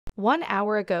1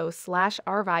 hour ago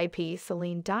 /R.I.P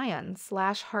Celine Dion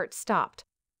 /heart stopped.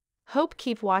 Hope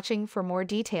keep watching for more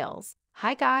details.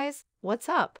 Hi guys, what's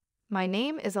up? My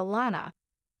name is Alana.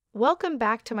 Welcome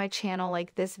back to my channel.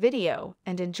 Like this video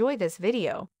and enjoy this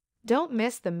video. Don't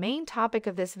miss the main topic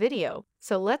of this video,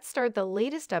 so let's start the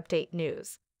latest update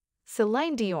news.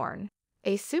 Celine Dion,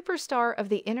 a superstar of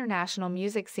the international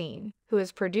music scene, who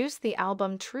has produced the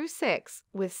album True 6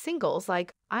 with singles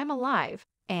like I'm Alive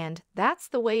and That's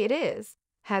the Way It Is,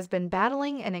 has been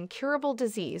battling an incurable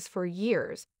disease for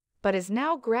years, but is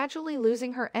now gradually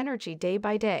losing her energy day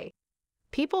by day.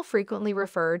 People frequently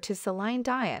refer to Celine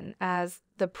Dion as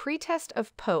the pretest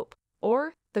of Pope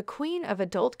or the queen of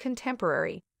adult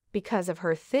contemporary because of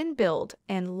her thin build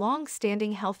and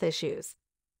long-standing health issues.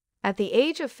 At the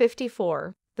age of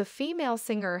 54, the female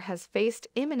singer has faced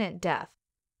imminent death.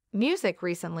 Music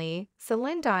recently,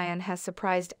 Celine Dion has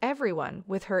surprised everyone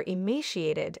with her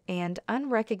emaciated and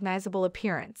unrecognizable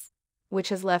appearance, which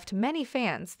has left many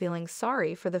fans feeling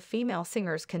sorry for the female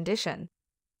singer's condition.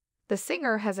 The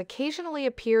singer has occasionally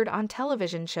appeared on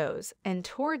television shows and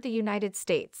toured the United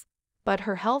States, but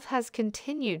her health has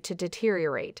continued to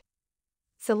deteriorate.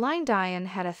 Celine Dion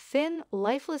had a thin,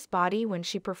 lifeless body when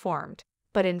she performed,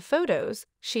 but in photos,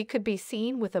 she could be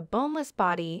seen with a boneless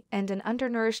body and an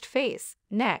undernourished face,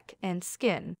 neck, and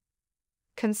skin.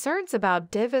 Concerns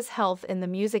about Diva's health in the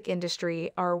music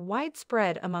industry are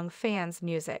widespread among fans'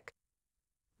 music.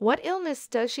 What illness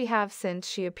does she have, since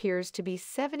she appears to be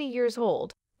 70 years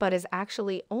old, but is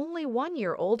actually only 1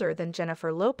 year older than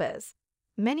Jennifer Lopez?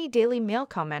 Many Daily Mail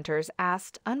commenters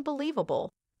asked,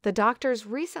 "Unbelievable." The doctors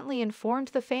recently informed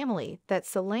the family that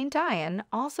Celine Dion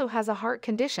also has a heart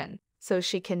condition, so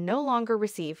she can no longer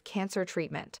receive cancer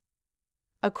treatment.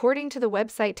 According to the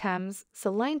website Thames,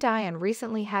 Celine Dion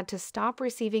recently had to stop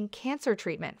receiving cancer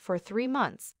treatment for 3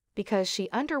 months because she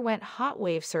underwent hot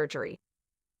wave surgery.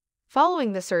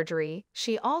 Following the surgery,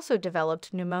 she also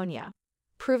developed pneumonia,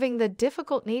 proving the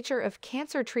difficult nature of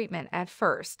cancer treatment at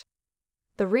first.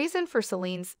 The reason for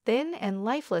Celine's thin and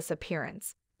lifeless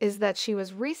appearance is that she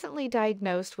was recently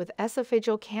diagnosed with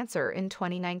esophageal cancer in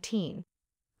 2019.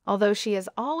 Although she has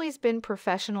always been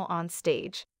professional on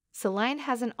stage, Celine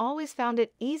hasn't always found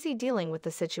it easy dealing with the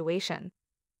situation.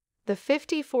 The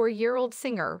 54-year-old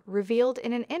singer revealed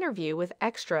in an interview with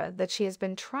Extra that she has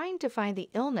been trying to find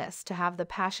the illness to have the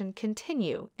passion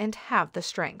continue and have the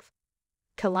strength.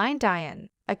 Celine Dion,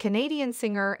 a Canadian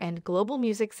singer and global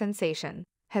music sensation,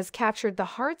 has captured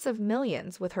the hearts of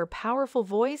millions with her powerful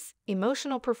voice,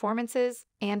 emotional performances,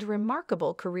 and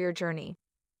remarkable career journey.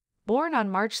 Born on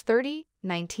March 30,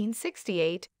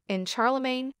 1968, in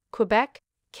Charlemagne, Quebec,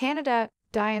 Canada,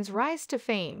 Dion's rise to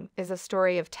fame is a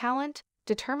story of talent,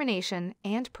 determination,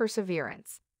 and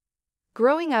perseverance.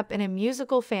 Growing up in a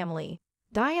musical family,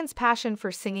 Dion's passion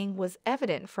for singing was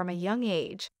evident from a young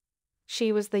age.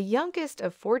 She was the youngest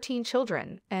of 14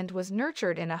 children and was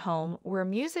nurtured in a home where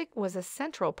music was a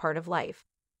central part of life.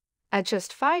 At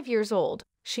just 5 years old,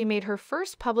 she made her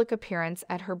first public appearance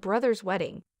at her brother's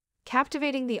wedding,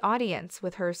 captivating the audience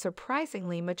with her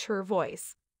surprisingly mature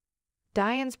voice.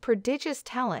 Dion's prodigious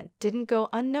talent didn't go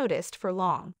unnoticed for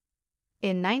long.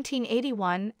 In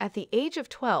 1981, at the age of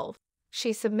 12,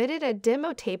 she submitted a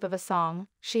demo tape of a song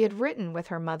she had written with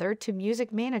her mother to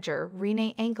music manager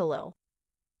Rene Angelil.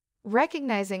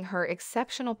 Recognizing her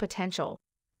exceptional potential,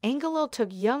 Angelil took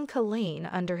young Celine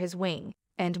under his wing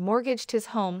and mortgaged his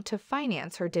home to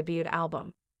finance her debut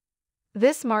album.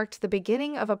 This marked the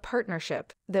beginning of a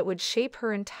partnership that would shape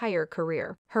her entire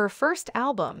career. Her first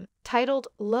album, titled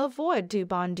La Voix du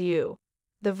Bon Dieu,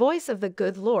 The Voice of the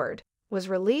Good Lord, was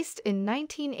released in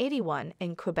 1981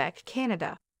 in Quebec,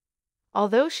 Canada.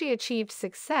 Although she achieved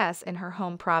success in her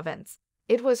home province,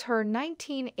 it was her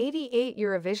 1988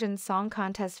 Eurovision Song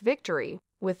Contest victory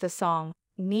with the song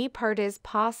Ne partez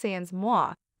pas sans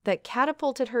moi that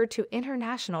catapulted her to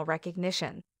international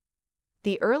recognition.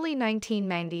 The early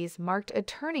 1990s marked a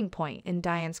turning point in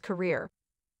Dion's career.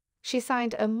 She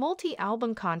signed a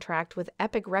multi-album contract with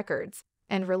Epic Records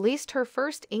and released her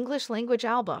first English-language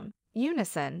album,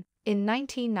 Unison, in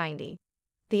 1990.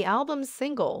 The album's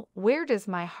single, Where Does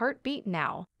My Heart Beat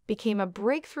Now?, became a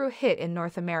breakthrough hit in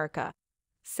North America,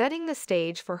 setting the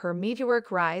stage for her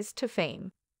meteoric rise to fame.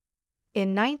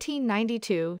 In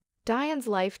 1992, Dion's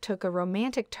life took a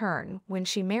romantic turn when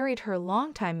she married her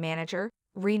longtime manager,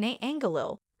 Rene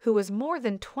Angelil, who was more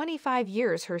than 25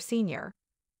 years her senior.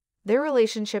 Their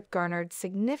relationship garnered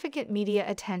significant media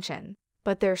attention,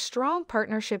 but their strong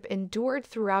partnership endured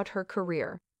throughout her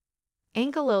career.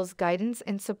 Angelil's guidance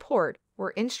and support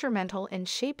were instrumental in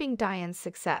shaping Dion's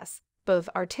success, both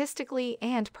artistically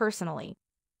and personally.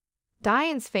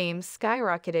 Diane's fame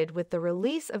skyrocketed with the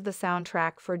release of the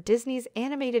soundtrack for Disney's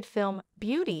animated film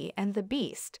Beauty and the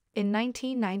Beast in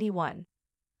 1991.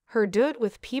 Her duet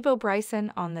with Peabo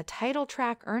Bryson on the title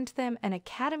track earned them an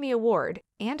Academy Award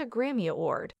and a Grammy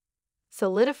Award,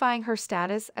 solidifying her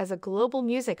status as a global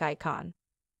music icon.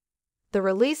 The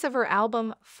release of her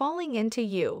album Falling Into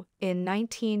You in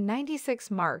 1996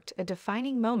 marked a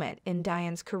defining moment in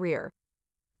Diane's career.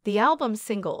 The album's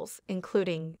singles,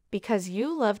 including Because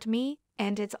You Loved Me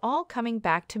and It's All Coming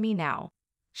Back to Me Now,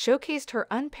 showcased her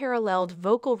unparalleled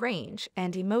vocal range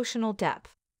and emotional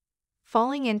depth.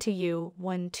 Falling Into You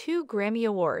won 2 Grammy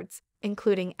Awards,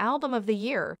 including Album of the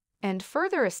Year, and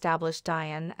further established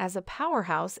Diane as a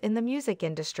powerhouse in the music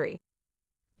industry.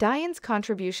 Diane's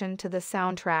contribution to the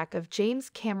soundtrack of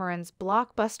James Cameron's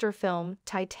blockbuster film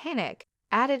Titanic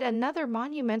added another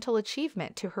monumental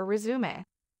achievement to her resume.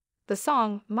 The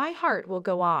song My Heart Will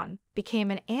Go On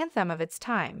became an anthem of its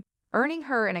time, earning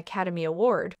her an Academy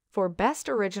Award for Best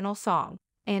Original Song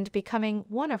and becoming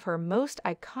one of her most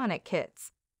iconic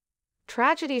hits.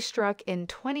 Tragedy struck in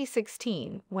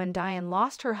 2016 when Diane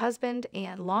lost her husband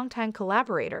and longtime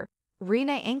collaborator,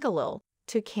 Rena Angelil,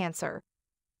 to cancer.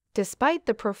 Despite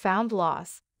the profound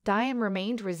loss, Diane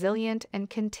remained resilient and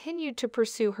continued to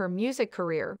pursue her music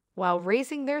career while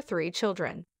raising their 3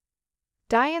 children.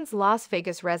 Diane's Las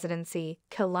Vegas residency,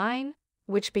 Celine,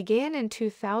 which began in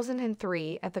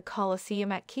 2003 at the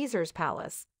Coliseum at Caesars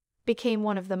Palace, became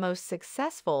one of the most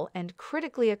successful and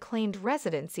critically acclaimed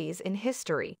residencies in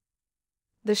history.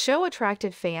 The show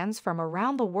attracted fans from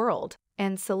around the world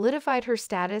and solidified her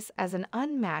status as an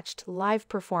unmatched live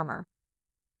performer.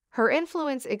 Her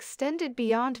influence extended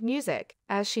beyond music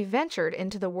as she ventured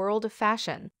into the world of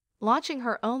fashion, launching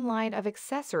her own line of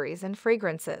accessories and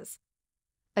fragrances.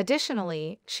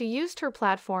 Additionally, she used her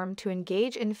platform to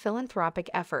engage in philanthropic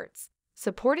efforts,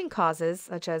 supporting causes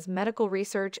such as medical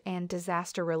research and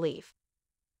disaster relief.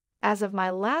 As of my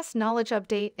last knowledge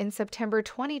update in September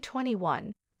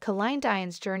 2021, Celine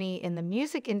Dion's journey in the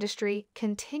music industry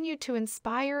continued to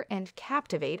inspire and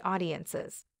captivate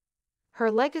audiences. Her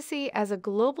legacy as a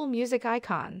global music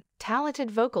icon,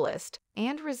 talented vocalist,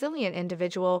 and resilient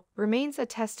individual remains a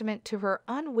testament to her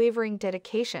unwavering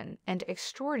dedication and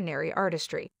extraordinary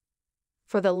artistry.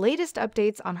 For the latest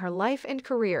updates on her life and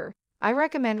career, I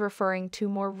recommend referring to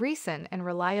more recent and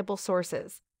reliable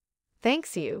sources.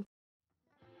 Thanks you.